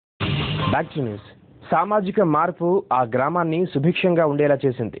Back to news. సామాజిక మార్పు ఆ గ్రామాన్ని సుభిక్షంగా ఉండేలా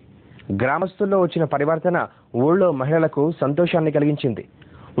చేసింది. గ్రామస్తుల్లో వచ్చిన పరివర్తన ఊళ్ళో మహిళలకు సంతోషాన్ని కలిగించింది.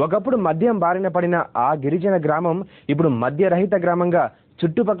 ఒకప్పుడు మద్యం బారిన పడిన ఆ గిరిజన గ్రామం ఇప్పుడు మద్యరహిత గ్రామంగా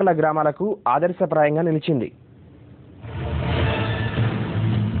చుట్టుపక్కల గ్రామాలకు ఆదర్శప్రాయంగా నిలిచింది.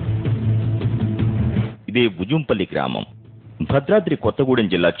 ఇదే ఉజుంపల్లి గ్రామం. భద్రాద్రి కొత్తగూడెం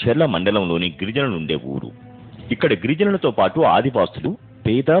జిల్లా చెర్ల మండలంలోని గిరిజనులు ఉండే ఊరు. ఇక్కడ గిరిజనులతో పాటు ఆదివాసులు,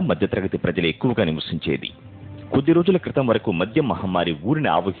 పేద మధ్యతరగతి ప్రజలు ఎక్కువగా నివసించేది. కొద్ది రోజుల క్రితం వరకు మద్యం మహమ్మారి ఊరిని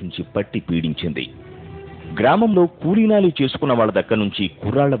ఆవహించి పట్టి పీడించింది. గ్రామంలో కూలీనాలి చేసుకున్న వాళ్ళ దగ్గర నుంచి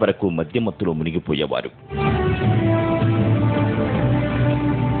కుర్రాళ్ల వరకు మద్యమత్తులో మునిగిపోయేవారు.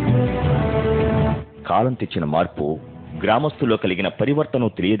 కాలం తెచ్చిన మార్పు, గ్రామస్తుల్లో కలిగిన పరివర్తన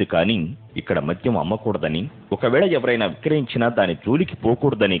తెలియదు కానీ ఇక్కడ మద్యం అమ్మకూడదని, ఒకవేళ ఎవరైనా విక్రయించినా దాని జోలికి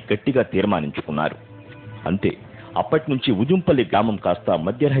పోకూడదని గట్టిగా తీర్మానించుకున్నారు. అంతే, అప్పటి నుంచి ఉజుంపల్లి గ్రామం కాస్త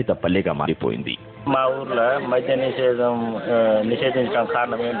మద్యరహిత పల్లెగా మారిపోయింది. మా ఊర్లో మద్య నిషేధించడం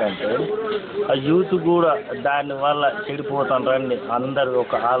కారణం ఏంటంటే ఆ యూత్ కూడా దాని వల్ల చెడిపోతుంటారని అందరు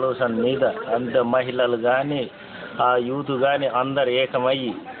ఒక ఆలోచన మీద మహిళలు కానీ ఆ యూత్ కానీ అందరు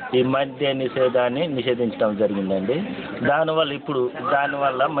ఏకమయ్యి ఈ మద్య నిషేధించడం జరిగిందండి.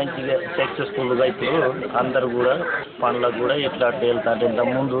 దానివల్ల మంచిగా సక్సెస్ఫుల్గా ఇప్పుడు అందరు కూడా పనులకు కూడా ఇట్లా వెళ్తాంటే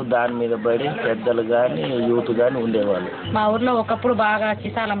ఇంతకుముందు దాని మీద పడి పెద్దలు కానీ యూత్ కానీ ఉండేవాళ్ళు. మా ఊర్లో ఒకప్పుడు బాగా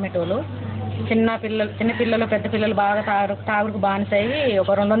చిసాలు అమ్మేటోళ్ళు, చిన్న పిల్లలు పెద్ద పిల్లలు బాగా తాగుడుకు బానిసయ్యి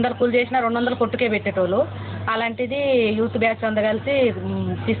ఒక 200 కూలి చేసినా 200 కొట్టుకే పెట్టేటోళ్ళు. అలాంటిది యూత్ బ్యాచ్ అంతా కలిసి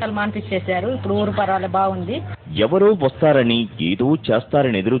సీసాలు మానిపించేశారు. ఇప్పుడు ఊరు పర్వాలేదు, బాగుంది. ఎవరో వస్తారని ఏదో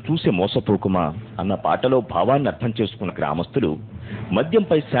చేస్తారని ఎదురు చూసి మోసపోకుమా అన్న పాటలో భావాన్ని అర్థం చేసుకున్న గ్రామస్తులు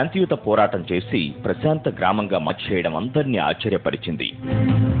మద్యంపై శాంతియుత పోరాటం చేసి ప్రశాంత గ్రామంగా మార్చేయడం అందరినీ ఆశ్చర్యపరిచింది.